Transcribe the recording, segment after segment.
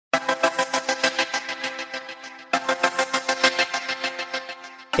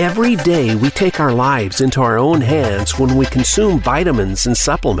Every day we take our lives into our own hands when we consume vitamins and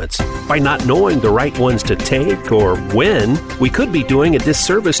supplements. By not knowing the right ones to take or when, we could be doing a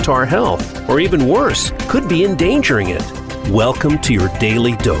disservice to our health, or even worse, could be endangering it. Welcome to your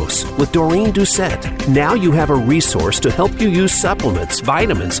Daily Dose with Doreen Doucette. Now you have a resource to help you use supplements,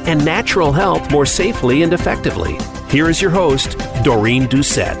 vitamins, and natural health more safely and effectively. Here is your host, Doreen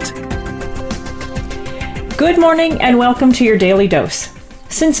Doucette. Good morning and welcome to your Daily Dose.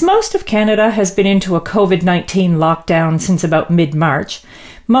 Since most of Canada has been into a COVID-19 lockdown since about mid-March,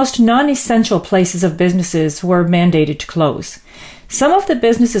 most non-essential places of businesses were mandated to close. Some of the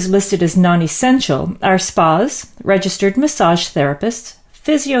businesses listed as non-essential are spas, registered massage therapists,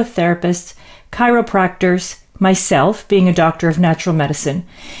 physiotherapists, chiropractors, myself being a doctor of natural medicine,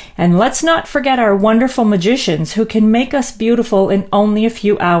 and let's not forget our wonderful magicians who can make us beautiful in only a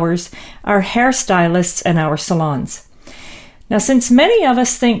few hours, our hairstylists and our salons. Now, since many of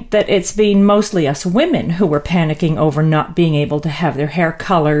us think that it's been mostly us women who were panicking over not being able to have their hair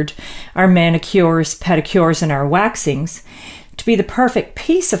colored, our manicures, pedicures, and our waxings, to be the perfect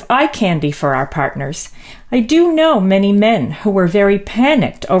piece of eye candy for our partners, I do know many men who were very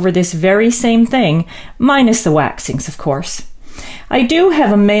panicked over this very same thing, minus the waxings, of course. I do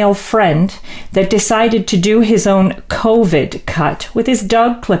have a male friend that decided to do his own COVID cut with his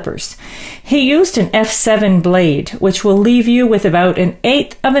dog clippers. He used an F7 blade, which will leave you with about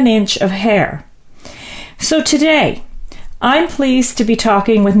 1/8 of an inch of hair. So today, I'm pleased to be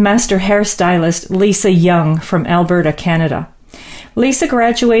talking with Master Hairstylist Lisa Young from Alberta, Canada. Lisa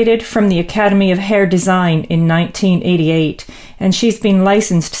graduated from the Academy of Hair Design in 1988, and she's been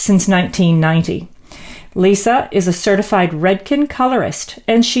licensed since 1990. Lisa is a certified Redken colorist,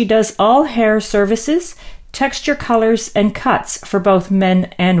 and she does all hair services, texture colors, and cuts for both men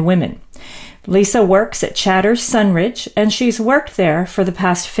and women. Lisa works at Chatters Sunridge, and she's worked there for the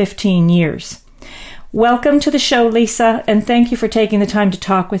past 15 years. Welcome to the show, Lisa, and thank you for taking the time to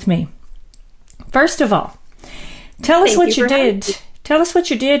talk with me. First of all, tell us what you did. Tell us what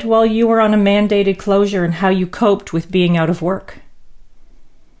you did while you were on a mandated closure and how you coped with being out of work.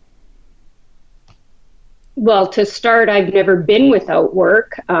 Well, to start, I've never been without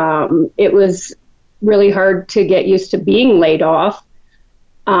work. It was really hard to get used to being laid off.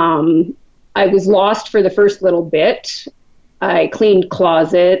 I was lost for the first little bit. I cleaned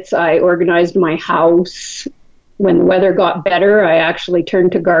closets. I organized my house. When the weather got better, I actually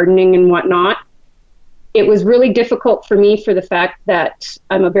turned to gardening and whatnot. It was really difficult for me for the fact that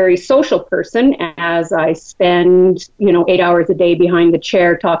I'm a very social person, as I spend, 8 hours a day behind the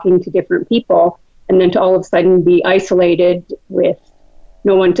chair talking to different people. And then to all of a sudden be isolated with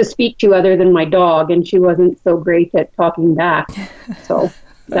no one to speak to other than my dog, and she wasn't so great at talking back. So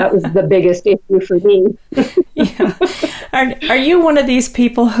that was the biggest issue for me. Yeah. Are you one of these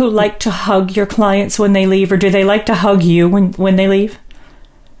people who like to hug your clients when they leave, or do they like to hug you when they leave?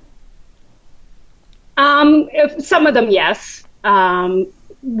 Some of them, yes.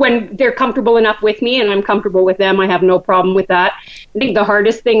 When they're comfortable enough with me and I'm comfortable with them, I have no problem with that. I think the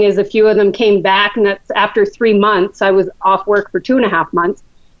hardest thing is a few of them came back, and that's after 3 months. I was off work for 2.5 months.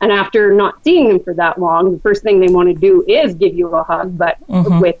 And after not seeing them for that long, the first thing they want to do is give you a hug. But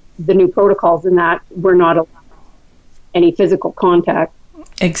with the new protocols and that, we're not allowed any physical contact.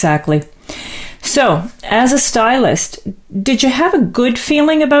 Exactly. So, as a stylist, did you have a good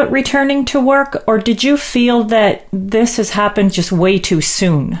feeling about returning to work, or did you feel that this has happened just way too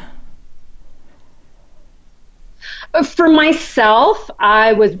soon? For myself,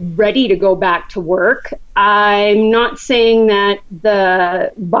 I was ready to go back to work. I'm not saying that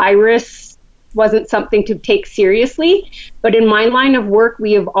the virus wasn't something to take seriously, but in my line of work,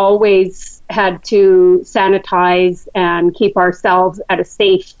 we have always had to sanitize and keep ourselves at a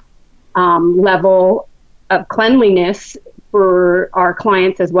safe level of cleanliness for our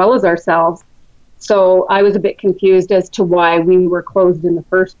clients as well as ourselves. So I was a bit confused as to why we were closed in the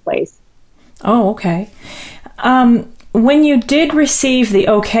first place. Oh, okay. When you did receive the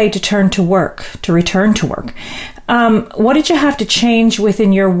okay to return to work, what did you have to change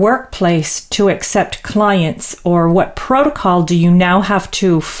within your workplace to accept clients, or what protocol do you now have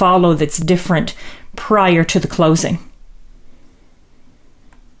to follow that's different prior to the closing?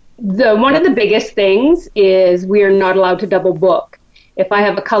 One of the biggest things is we are not allowed to double book. If I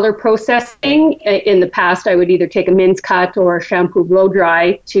have a color processing, in the past I would either take a men's cut or a shampoo blow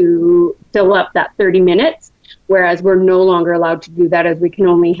dry to fill up that 30 minutes, whereas we're no longer allowed to do that, as we can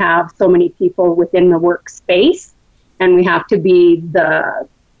only have so many people within the workspace, and we have to be the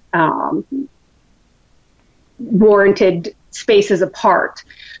warranted spaces apart.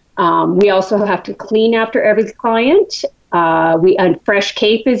 We also have to clean after every client. A fresh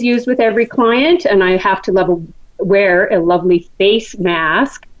cape is used with every client, and I have to wear a lovely face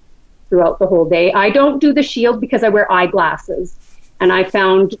mask throughout the whole day. I don't do the shield because I wear eyeglasses, and I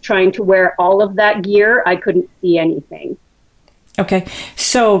found trying to wear all of that gear, I couldn't see anything. Okay,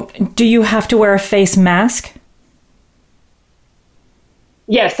 so do you have to wear a face mask?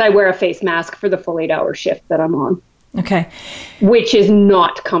 Yes, I wear a face mask for the full 8-hour shift that I'm on. Okay. Which is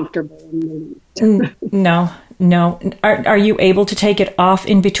not comfortable. No. Are you able to take it off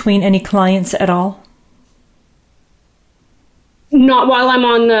in between any clients at all? Not while I'm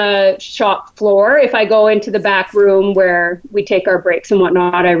on the shop floor. If I go into the back room where we take our breaks and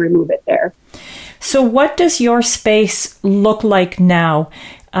whatnot, I remove it there. So what does your space look like now?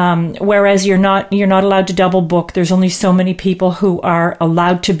 Whereas you're not allowed to double book. There's only so many people who are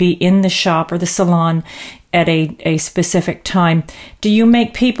allowed to be in the shop or the salon at a specific time. Do you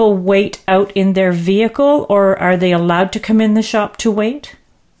make people wait out in their vehicle, or are they allowed to come in the shop to wait?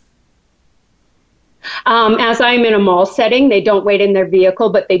 As I'm in a mall setting, they don't wait in their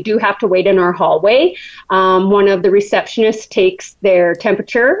vehicle, but they do have to wait in our hallway. One of the receptionists takes their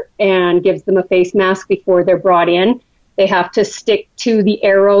temperature and gives them a face mask before they're brought in. They have to stick to the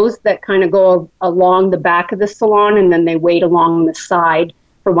arrows that kind of go along the back of the salon, and then they wait along the side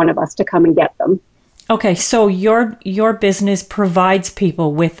for one of us to come and get them. Okay, so your business provides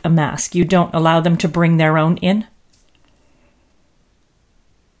people with a mask. You don't allow them to bring their own in?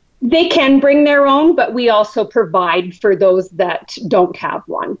 They can bring their own, but we also provide for those that don't have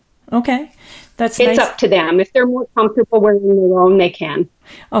one. Okay, that's nice. It's up to them. If they're more comfortable wearing their own, they can.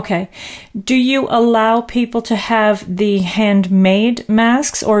 Okay. Do you allow people to have the handmade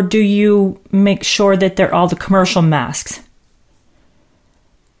masks, or do you make sure that they're all the commercial masks?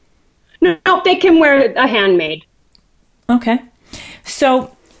 No, they can wear a handmade. Okay.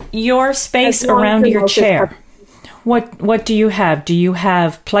 So your space around your chair, what do you have? Do you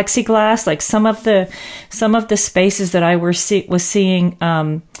have plexiglass? Like some of the spaces that I was seeing,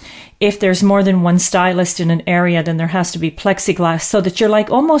 if there's more than one stylist in an area, then there has to be plexiglass so that you're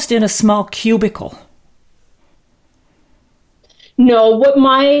like almost in a small cubicle. No, what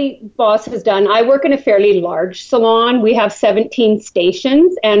my boss has done, I work in a fairly large salon. We have 17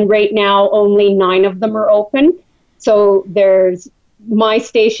 stations, and right now only 9 of them are open. So there's my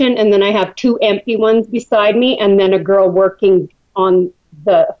station, and then I have 2 empty ones beside me, and then a girl working on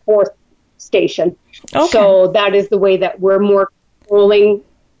the 4th station. Okay. So that is the way that we're more controlling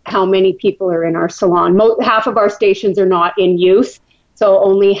how many people are in our salon. Half of our stations are not in use, so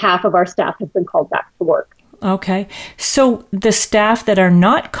only half of our staff has been called back to work. Okay. So the staff that are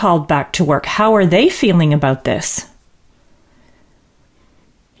not called back to work, how are they feeling about this?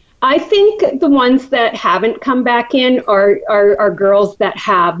 I think the ones that haven't come back in are girls that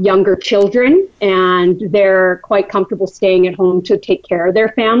have younger children, and they're quite comfortable staying at home to take care of their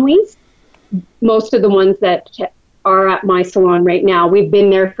families. Most of the ones that are at my salon right now, we've been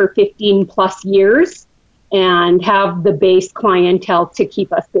there for 15 plus years and have the base clientele to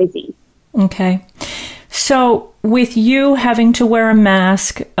keep us busy. Okay. So with you having to wear a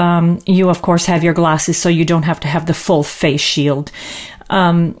mask, you of course have your glasses, so you don't have to have the full face shield.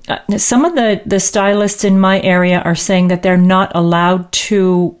 Some of the stylists in my area are saying that they're not allowed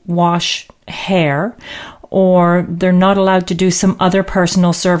to wash hair, or they're not allowed to do some other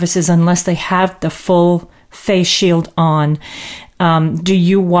personal services unless they have the full face shield on. Do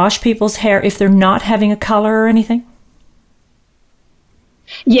you wash people's hair if they're not having a color or anything?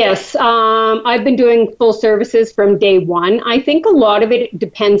 Yes, I've been doing full services from day one. I think a lot of it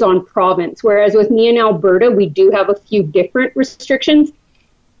depends on province, whereas with me in Alberta, we do have a few different restrictions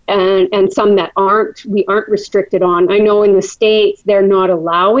and some that we aren't restricted on. I know in the States, they're not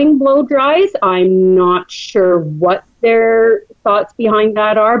allowing blow dries. I'm not sure what their thoughts behind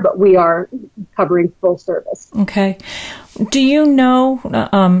that are, but we are covering full service. Okay. Do you know,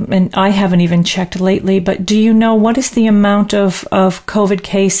 and I haven't even checked lately, but do you know what is the amount of COVID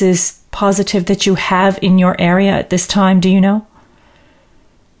cases positive that you have in your area at this time? Do you know?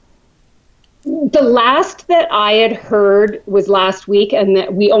 The last that I had heard was last week, and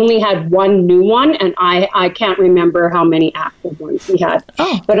that we only had one new one, and I can't remember how many active ones we had.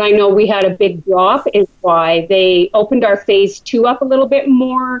 Oh. But I know we had a big drop, is why they opened our phase 2 up a little bit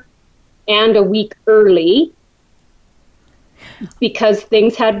more and a week early, because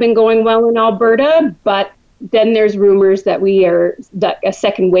things had been going well in Alberta, but then there's rumors that that a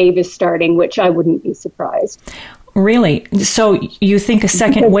second wave is starting, which I wouldn't be surprised. Really? So you think a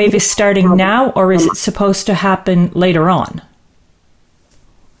second wave is starting now, or is it supposed to happen later on?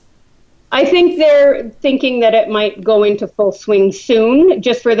 I think they're thinking that it might go into full swing soon,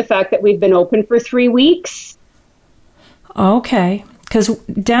 just for the fact that we've been open for 3 weeks. Okay. Because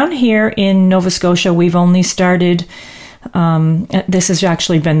down here in Nova Scotia, we've only started, this has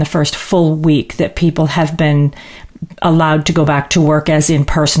actually been the first full week that people have been allowed to go back to work as in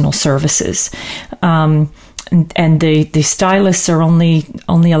personal services. And the stylists are only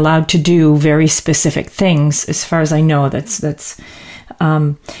allowed to do very specific things, as far as I know.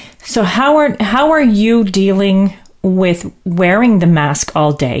 So how are you dealing with wearing the mask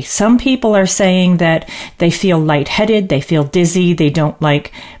all day? Some people are saying that they feel lightheaded, they feel dizzy, they don't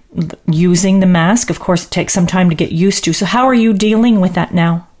like using the mask. Of course, it takes some time to get used to. So how are you dealing with that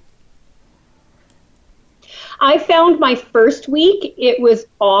now? I found my first week, it was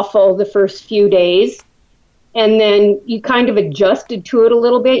awful the first few days. And then you kind of adjusted to it a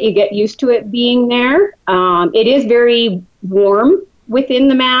little bit. You get used to it being there. It is very warm within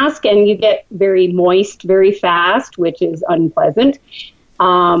the mask, and you get very moist very fast, which is unpleasant.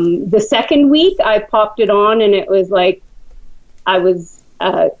 The second week, I popped it on, and it was like I was,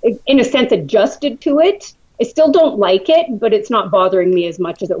 in a sense, adjusted to it. I still don't like it, but it's not bothering me as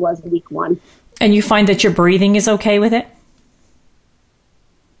much as it was week one. And you find that your breathing is okay with it?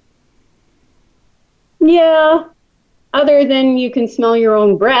 Yeah. Other than you can smell your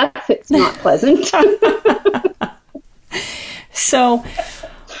own breath, it's not pleasant. So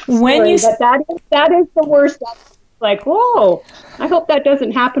when but that is the worst. That's like, whoa, I hope that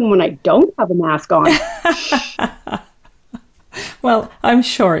doesn't happen when I don't have a mask on. Well, I'm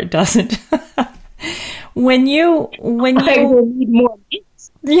sure it doesn't. When you I will need more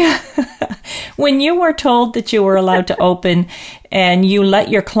mints. Yeah. When you were told that you were allowed to open and you let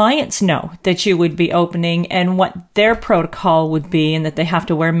your clients know that you would be opening and what their protocol would be and that they have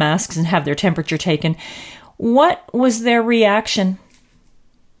to wear masks and have their temperature taken, what was their reaction?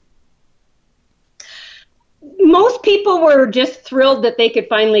 Most people were just thrilled that they could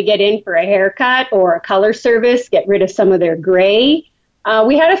finally get in for a haircut or a color service, get rid of some of their gray.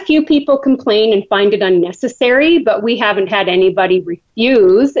 We had a few people complain and find it unnecessary, but we haven't had anybody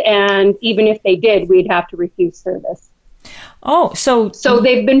refuse. And even if they did, we'd have to refuse service. Oh, so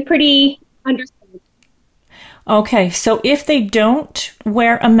they've been pretty understanding. Okay, so if they don't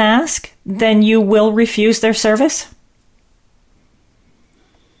wear a mask, then you will refuse their service?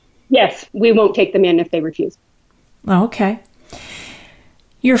 Yes, we won't take them in if they refuse. Okay.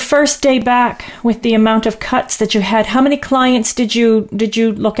 Your first day back, with the amount of cuts that you had, how many clients did you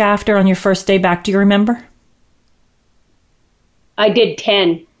look after on your first day back? Do you remember? I did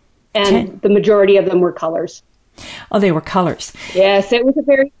 10, and 10. The majority of them were colors. Oh, they were colors. Yes, it was a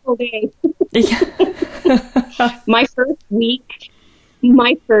very full day. My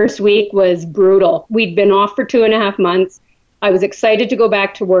first week was brutal. We'd been off for 2.5 months. I was excited to go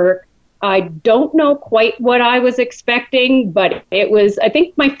back to work. I don't know quite what I was expecting, but it was, I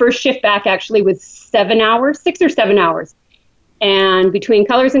think my first shift back actually was 7 hours, 6 or 7 hours. And between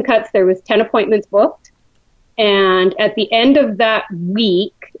colors and cuts, there was 10 appointments booked. And at the end of that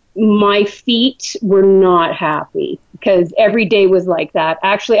week, my feet were not happy because every day was like that.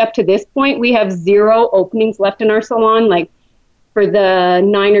 Actually, up to this point, we have 0 openings left in our salon. Like for the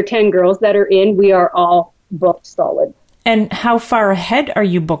 9 or 10 girls that are in, we are all booked solid. And how far ahead are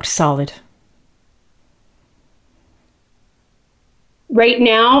you booked solid? Right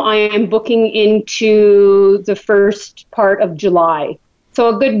now, I am booking into the first part of July.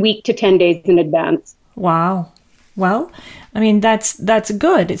 So a good week to 10 days in advance. Wow. Well, I mean, that's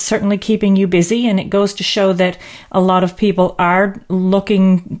good. It's certainly keeping you busy, and it goes to show that a lot of people are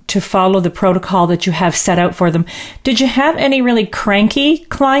looking to follow the protocol that you have set out for them. Did you have any really cranky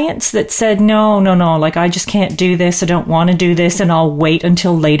clients that said, no, like I just can't do this, I don't want to do this, and I'll wait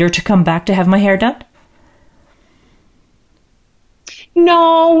until later to come back to have my hair done?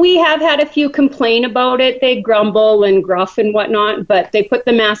 No, we have had a few complain about it. They grumble and gruff and whatnot, but they put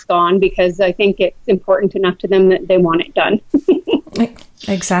the mask on because I think it's important enough to them that they want it done.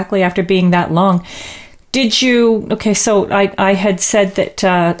 Exactly, after being that long. Did you, okay, so I had said that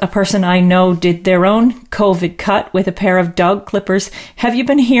a person I know did their own COVID cut with a pair of dog clippers. Have you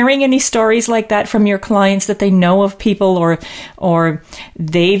been hearing any stories like that from your clients that they know of people or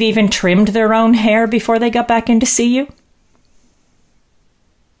they've even trimmed their own hair before they got back in to see you?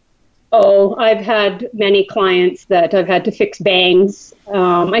 Oh, I've had many clients that I've had to fix bangs.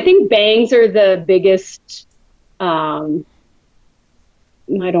 I think bangs are the biggest, I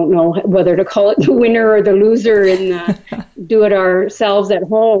don't know whether to call it the winner or the loser in the do it ourselves at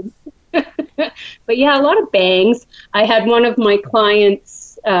home. But yeah, a lot of bangs. I had one of my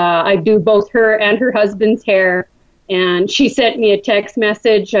clients, I do both her and her husband's hair, and she sent me a text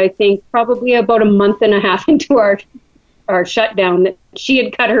message, I think probably about a month and a half into our shutdown, that she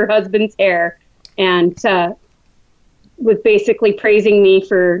had cut her husband's hair, and was basically praising me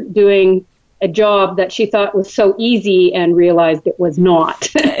for doing a job that she thought was so easy and realized it was not.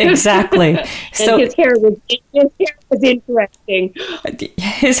 Exactly. And So his hair was interesting.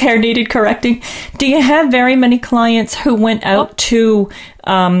 his hair needed correcting. Do you have very many clients who went out to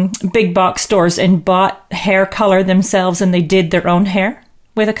big box stores and bought hair color themselves and they did their own hair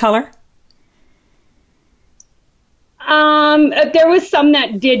with a color? There was some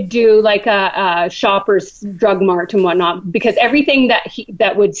that did do like a Shoppers Drug Mart and whatnot, because everything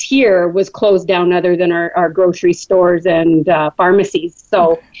that was here was closed down other than our grocery stores and pharmacies.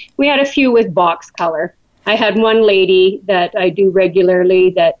 So we had a few with box color. I had one lady that I do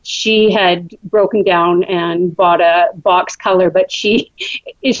regularly that she had broken down and bought a box color, but she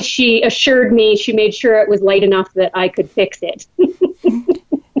assured me she made sure it was light enough that I could fix it.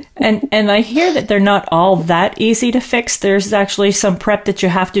 And I hear that they're not all that easy to fix. There's actually some prep that you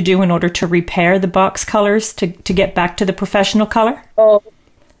have to do in order to repair the box colors to get back to the professional color. Oh,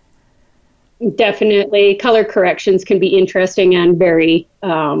 definitely. Color corrections can be interesting and very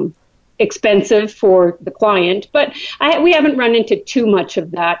expensive for the client. But we haven't run into too much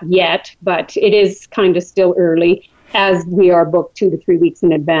of that yet, but it is kind of still early as we are booked 2 to 3 weeks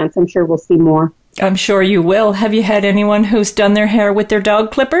in advance. I'm sure we'll see more. I'm sure you will. Have you had anyone who's done their hair with their dog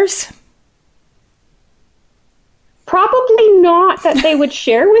clippers? Probably not that they would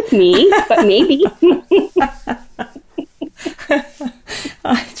share with me, but maybe.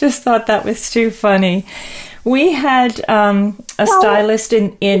 I just thought that was too funny. We had a stylist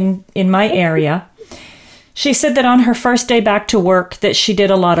in my area. She said that on her first day back to work that she did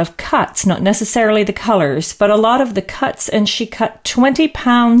a lot of cuts, not necessarily the colors, but a lot of the cuts, and she cut 20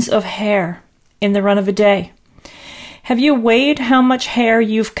 pounds of hair in the run of a day. Have you weighed how much hair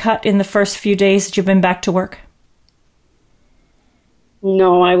you've cut in the first few days that you've been back to work?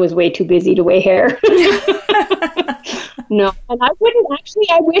 No, I was way too busy to weigh hair. No, and I wouldn't actually,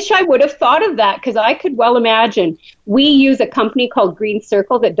 I wish I would have thought of that, because I could well imagine. We use a company called Green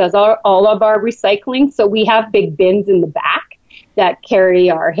Circle that does all of our recycling. So we have big bins in the back that carry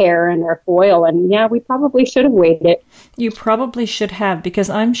our hair and our foil. And yeah, we probably should have weighed it. You probably should have, because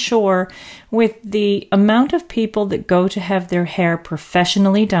I'm sure with the amount of people that go to have their hair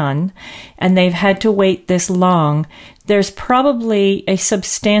professionally done and they've had to wait this long, there's probably a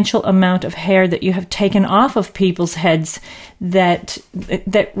substantial amount of hair that you have taken off of people's heads that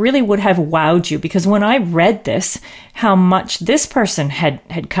really would have wowed you. Because when I read this, how much this person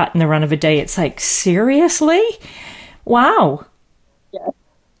had cut in the run of a day, it's like, seriously? Wow. Yeah.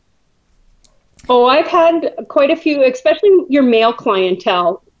 Oh, I've had quite a few, especially your male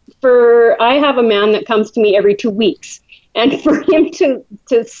clientele. I have a man that comes to me every 2 weeks, and for him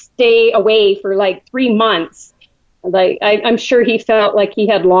to stay away for like 3 months, like I'm sure he felt like he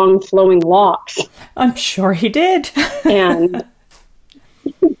had long flowing locks. I'm sure he did. And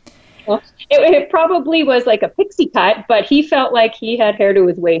it probably was like a pixie cut, but he felt like he had hair to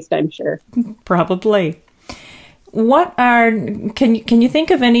his waist, I'm sure. Probably. Can you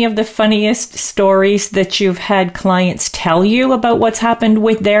think of any of the funniest stories that you've had clients tell you about what's happened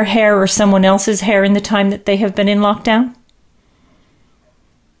with their hair or someone else's hair in the time that they have been in lockdown?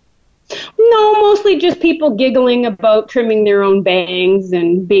 No, mostly just people giggling about trimming their own bangs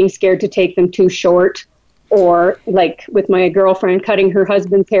and being scared to take them too short. Or like with my girlfriend cutting her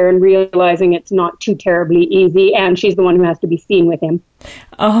husband's hair and realizing it's not too terribly easy, and she's the one who has to be seen with him.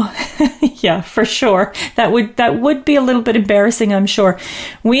 Oh, yeah, for sure. That would be a little bit embarrassing, I'm sure.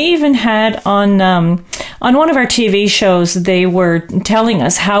 We even had on one of our TV shows, they were telling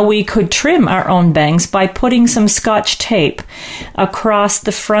us how we could trim our own bangs by putting some Scotch tape across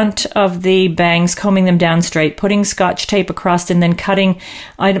the front of the bangs, combing them down straight, putting Scotch tape across, and then cutting.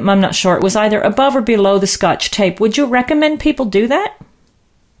 I'm not sure. It was either above or below the Scotch tape. Would you recommend people do that?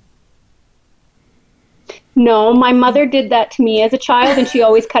 No, my mother did that to me as a child, and she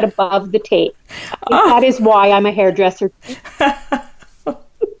always cut above the tape. That is why I'm a hairdresser.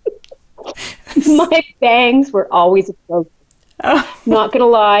 My bangs were always atrocious. Not gonna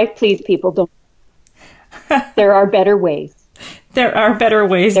lie, please, people, don't. There are better ways. There are better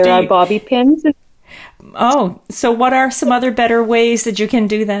ways. There are bobby pins. Oh, so what are some other better ways that you can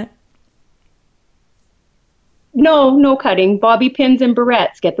do that? No cutting. Bobby pins and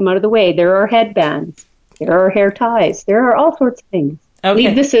barrettes. Get them out of the way. There are headbands. There are hair ties. There are all sorts of things. Okay.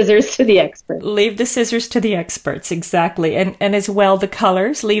 Leave the scissors to the experts. Leave the scissors to the experts, exactly. And as well, the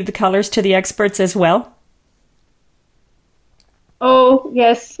colors. Leave the colors to the experts as well. Oh,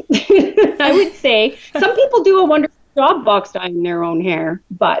 yes. I would say. Some people do a wonderful job box dyeing their own hair,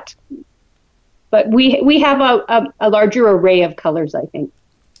 but we have a larger array of colors, I think.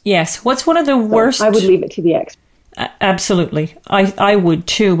 Yes. What's one of the worst? I would leave it to the experts. Absolutely. I would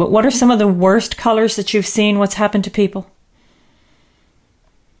too. But what are some of the worst colors that you've seen? What's happened to people?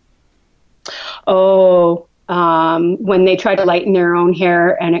 Oh, when they try to lighten their own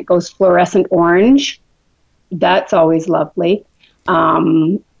hair and it goes fluorescent orange, that's always lovely.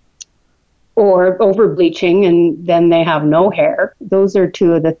 Or over bleaching and then they have no hair. Those are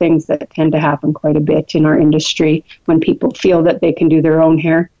two of the things that tend to happen quite a bit in our industry when people feel that they can do their own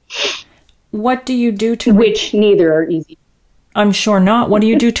hair. What do you do to... Which neither are easy. I'm sure not. What do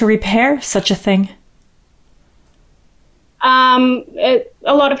you do to repair such a thing? A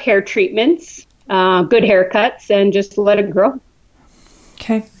lot of hair treatments, good haircuts, and just let it grow.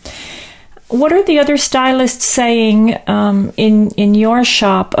 Okay. What are the other stylists saying in your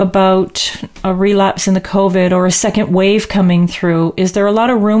shop about a relapse in the COVID or a second wave coming through? Is there a lot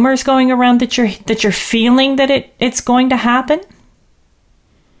of rumors going around that you're feeling that it's going to happen?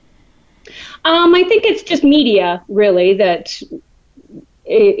 I think it's just media, really, that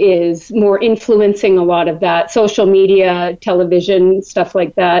is more influencing a lot of that. Social media, television, stuff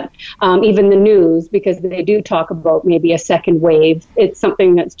like that, even the news, because they do talk about maybe a second wave. It's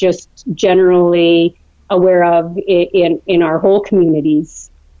something that's just generally aware of in our whole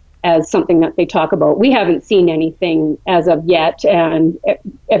communities as something that they talk about. We haven't seen anything as of yet, and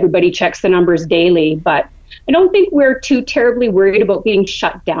everybody checks the numbers daily, but I don't think we're too terribly worried about being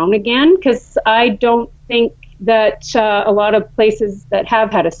shut down again, because I don't think that a lot of places that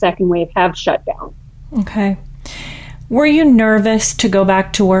have had a second wave have shut down. Okay. Were you nervous to go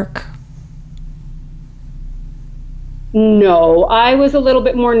back to work? No, I was a little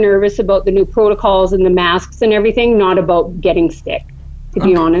bit more nervous about the new protocols and the masks and everything, not about getting sick, to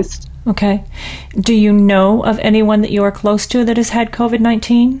be honest. Okay. Do you know of anyone that you are close to that has had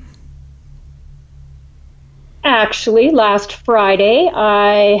COVID-19? Actually, last Friday,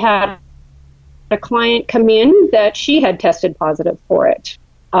 I had a client come in that she had tested positive for it.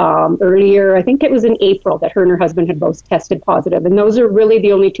 Earlier, I think it was in April, that her and her husband had both tested positive. And those are really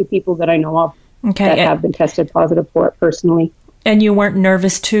the only two people that I know of that have been tested positive for it personally. And you weren't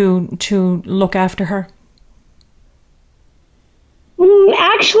nervous to look after her?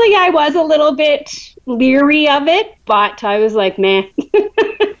 Actually, I was a little bit leery of it, but I was like, meh.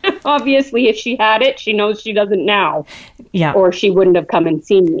 Obviously, if she had it, she knows she doesn't now. Yeah. Or she wouldn't have come and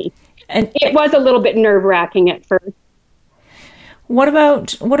seen me. And it was a little bit nerve-wracking at first. What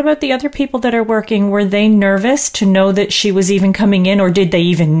about the other people that are working? Were they nervous to know that she was even coming in, or did they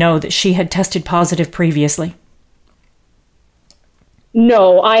even know that she had tested positive previously?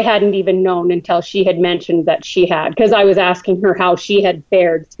 No, I hadn't even known until she had mentioned that she had, because I was asking her how she had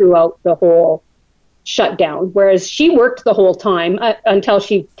fared throughout the whole shutdown, whereas she worked the whole time until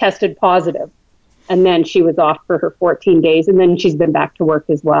she tested positive. And then she was off for her 14 days, and then she's been back to work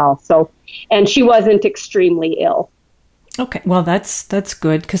as well. So, and she wasn't extremely ill. Okay, well, that's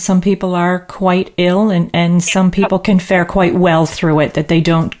good, because some people are quite ill, and some people can fare quite well through it, that they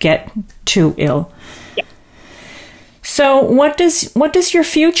don't get too ill. Yeah. So what does your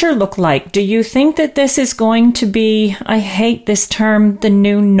future look like? Do you think that this is going to be, I hate this term, the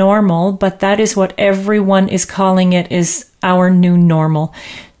new normal, but that is what everyone is calling it, is our new normal.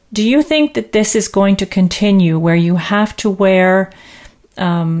 Do you think that this is going to continue, where you have to wear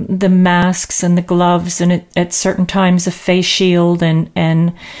the masks and the gloves and at certain times a face shield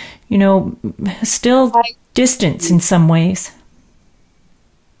and still distance in some ways?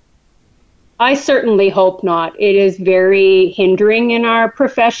 I certainly hope not. It is very hindering in our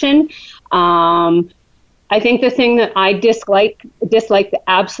profession. I think the thing that I dislike the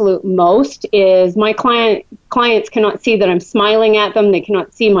absolute most is my clients cannot see that I'm smiling at them. They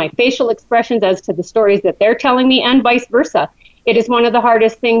cannot see my facial expressions as to the stories that they're telling me, and vice versa. It is one of the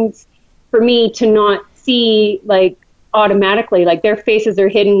hardest things for me to not see, like, automatically, like their faces are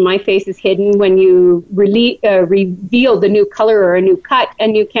hidden, my face is hidden when you reveal the new color or a new cut,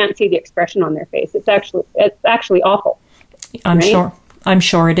 and you can't see the expression on their face. It's actually awful. I'm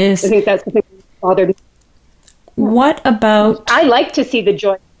sure it is. I think that's the thing that bothered me. What about... I like to see the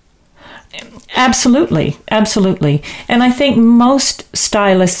joy. Absolutely. And I think most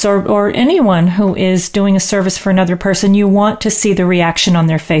stylists or anyone who is doing a service for another person, you want to see the reaction on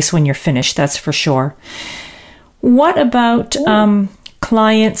their face when you're finished, that's for sure. What about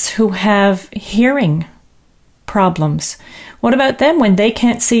clients who have hearing problems? What about them when they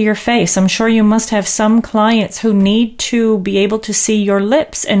can't see your face? I'm sure you must have some clients who need to be able to see your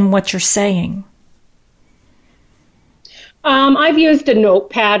lips and what you're saying. I've used a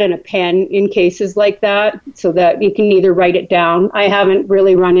notepad and a pen in cases like that so that you can either write it down. I haven't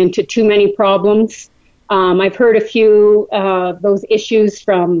really run into too many problems. I've heard a few those issues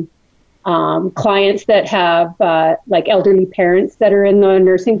from clients that have like elderly parents that are in the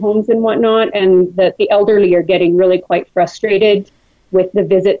nursing homes and whatnot, and that the elderly are getting really quite frustrated with the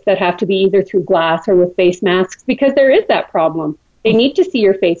visits that have to be either through glass or with face masks, because there is that problem. They need to see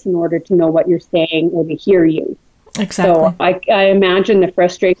your face in order to know what you're saying or to hear you. Exactly. So I imagine the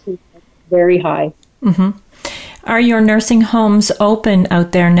frustration is very high. Mm-hmm. Are your nursing homes open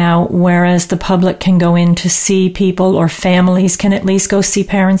out there now, whereas the public can go in to see people, or families can at least go see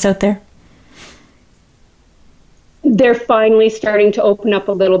parents out there? They're finally starting to open up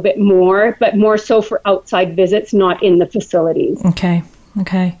a little bit more, but more so for outside visits, not in the facilities. Okay.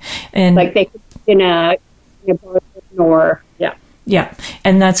 And like they could in a or yeah. Yeah,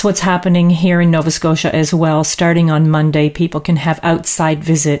 and that's what's happening here in Nova Scotia as well. Starting on Monday, people can have outside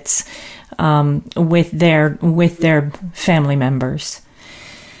visits with their family members.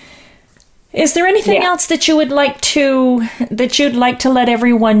 Is there anything else that you'd like to let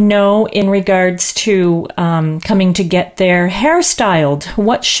everyone know in regards to coming to get their hair styled?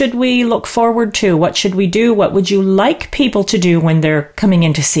 What should we look forward to? What should we do? What would you like people to do when they're coming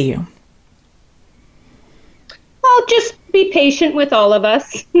in to see you? Well, just be patient with all of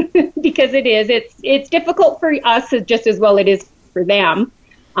us because it's difficult for us just as well it is for them.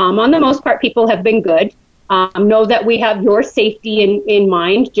 On the most part, people have been good. Know that we have your safety in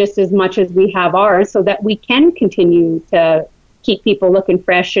mind just as much as we have ours, so that we can continue to keep people looking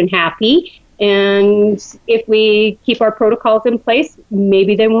fresh and happy. And if we keep our protocols in place,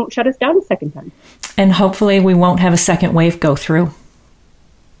 maybe they won't shut us down a second time. And hopefully we won't have a second wave go through.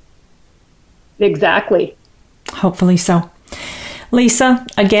 Exactly. Hopefully so. Lisa,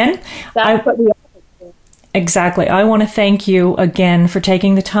 again, that's what we are. Exactly. I want to thank you again for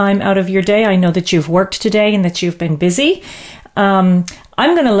taking the time out of your day. I know that you've worked today and that you've been busy. I'm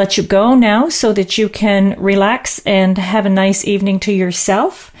going to let you go now so that you can relax and have a nice evening to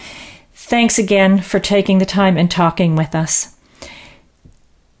yourself. Thanks again for taking the time and talking with us.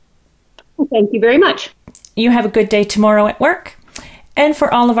 Thank you very much. You have a good day tomorrow at work. And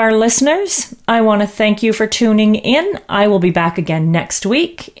for all of our listeners, I want to thank you for tuning in. I will be back again next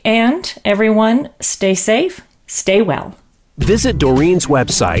week. And everyone, stay safe, stay well. Visit Doreen's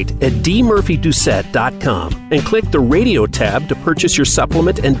website at dmurphydoucette.com and click the radio tab to purchase your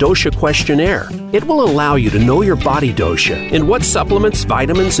supplement and dosha questionnaire. It will allow you to know your body dosha and what supplements,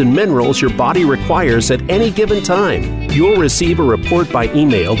 vitamins, and minerals your body requires at any given time. You'll receive a report by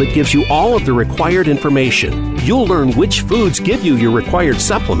email that gives you all of the required information. You'll learn which foods give you your required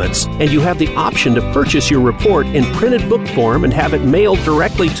supplements, and you have the option to purchase your report in printed book form and have it mailed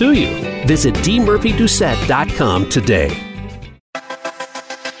directly to you. Visit dmurphydoucette.com today.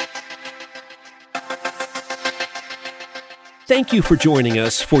 Thank you for joining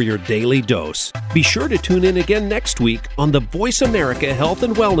us for your daily dose. Be sure to tune in again next week on the Voice America Health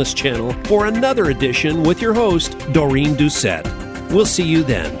and Wellness channel for another edition with your host, Doreen Doucette. We'll see you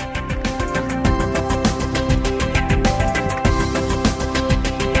then.